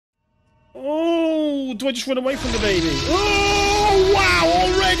Oh, do I just run away from the baby? Oh, wow,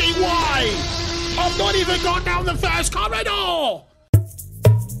 already? Why? I've not even gone down the first corridor!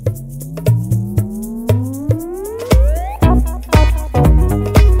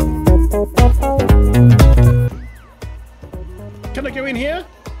 Can I go in here?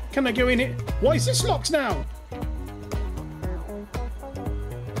 Can I go in here? Why is this locked now?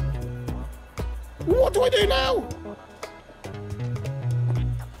 What do I do now?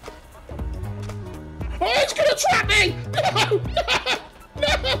 Oh, it's gonna trap me! No!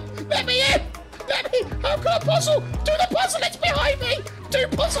 No! No! Let me in! Let me! How can I puzzle? Do the puzzle! It's behind me! Do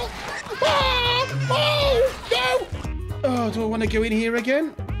puzzle! Oh! Oh! No! Oh, do I want to go in here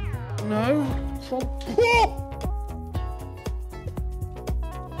again? No. Oh!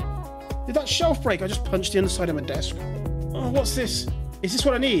 Did that shelf break? I just punched the underside of my desk. Oh, what's this? Is this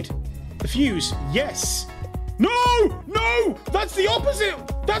what I need? The fuse. Yes. No! No! That's the opposite!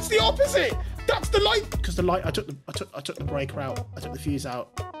 That's the opposite! That's the light! Because the light, I took the breaker out. I took the fuse out,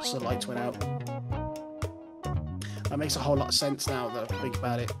 so the lights went out. That makes a whole lot of sense now that I think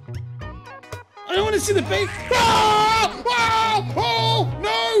about it. I don't want to see the big. Oh! Oh! Oh!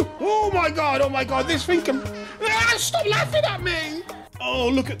 No! Oh my god! Oh my god! This thing can. Ah, stop laughing at me! Oh,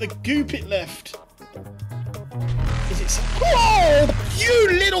 look at the goop it left. Is it? Oh! You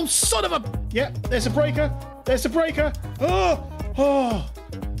little son of a. Yep. There's a breaker. There's a breaker. Oh! Oh!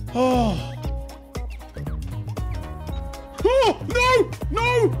 Oh! Oh, no!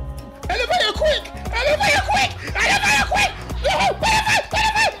 No! Elevator quick! Elevator quick! Elevator quick! No! Elevator!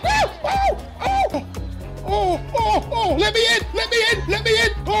 Elevator! Oh! Oh! Oh! Oh! Oh! Oh! Let me in! Let me in! Let me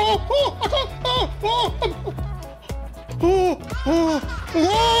in! Oh! Oh! I can't! Oh! Oh! Oh! Oh!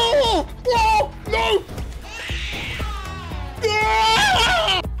 Oh! Oh! No!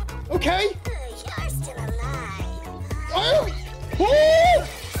 Ah! Okay. You're still alive. Oh! Oh!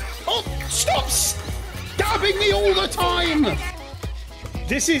 Oh! Stop stabbing me all the time!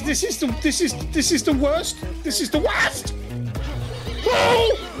 This is the worst. This is the worst.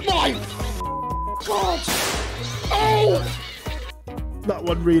 Oh my god! Oh!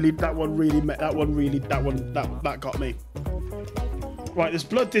 That got me. Right, there's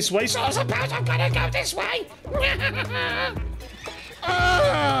blood this way, so I suppose I'm gonna go this way.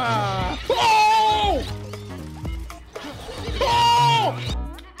 Ah! Oh! Oh! Oh!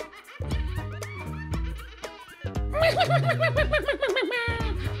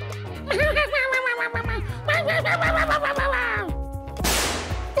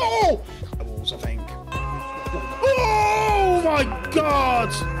 Walls, I think. Oh my god!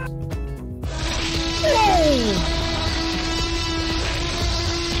 Oh!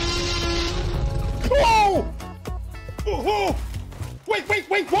 Oh! Oh! Wait!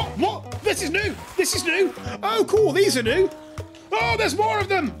 What? This is new. This is new. Oh, cool. These are new. Oh, there's more of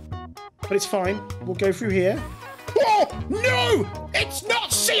them. But it's fine. We'll go through here. Oh, no! It's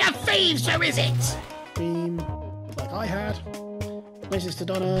not Sea of Thieves, so is it? Theme, like I had. Where's Sister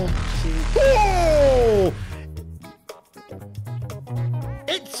Donna? Oh!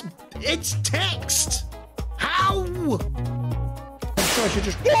 It's text! How? I'm sure I should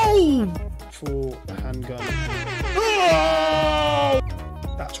just... Whoa! For a handgun. Oh!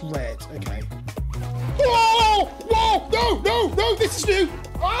 That's red, okay. Whoa! Whoa! No! This is new!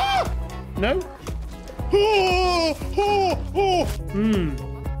 Ah! No?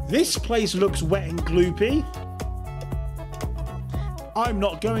 This place looks wet and gloopy. I'm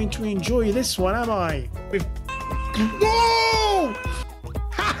not going to enjoy this one, am I? Whoa!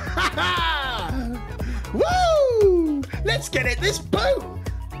 Ha ha ha! Woo! Let's get in this boat!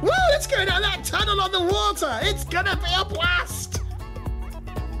 Woo! Let's go down that tunnel on the water! It's gonna be a blast!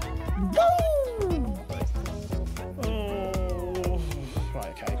 Woo! Oh,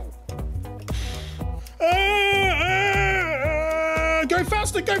 right, okay. Go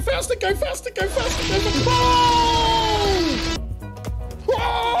faster! Go faster! Go faster! Go faster! Go faster! Oh!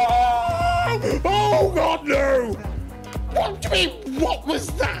 Oh! Oh God, no! What do you mean? What was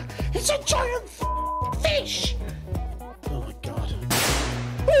that? It's a giant fish! Oh my God!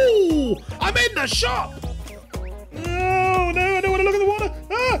 Ooh! I'm in the shop! Oh no! I don't want to look at the water!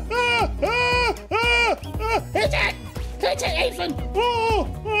 Hit it! Hit it, Ethan! Oh!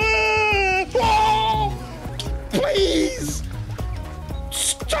 Please!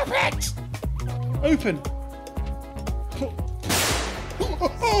 Stop it! Open.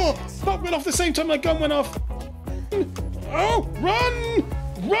 Oh! That went off the same time my gun went off. Oh! Run!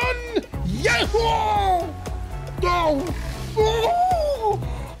 Run! Yeah! Oh! Oh! Oh!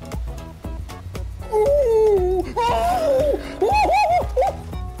 Oh! Oh!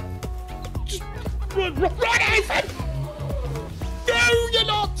 Just run, Ethan! No, you're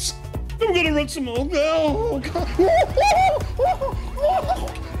not! No, I'm gonna run some more. Oh, God.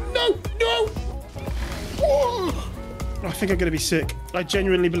 No, no. I think I'm gonna be sick. I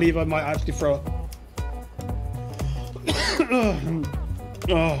genuinely believe I might actually throw up.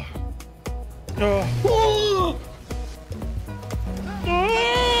 Oh. Oh.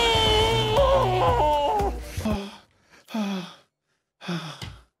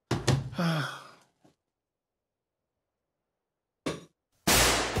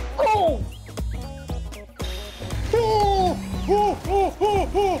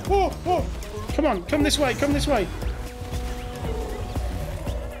 Come on, come this way, come this way.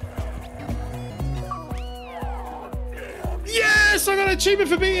 Yes, I got an achievement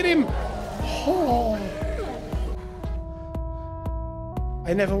for beating him. Oh.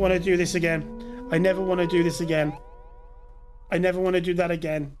 I never want to do this again. I never want to do this again. I never want to do that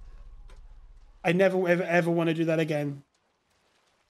again. I never ever want to do that again.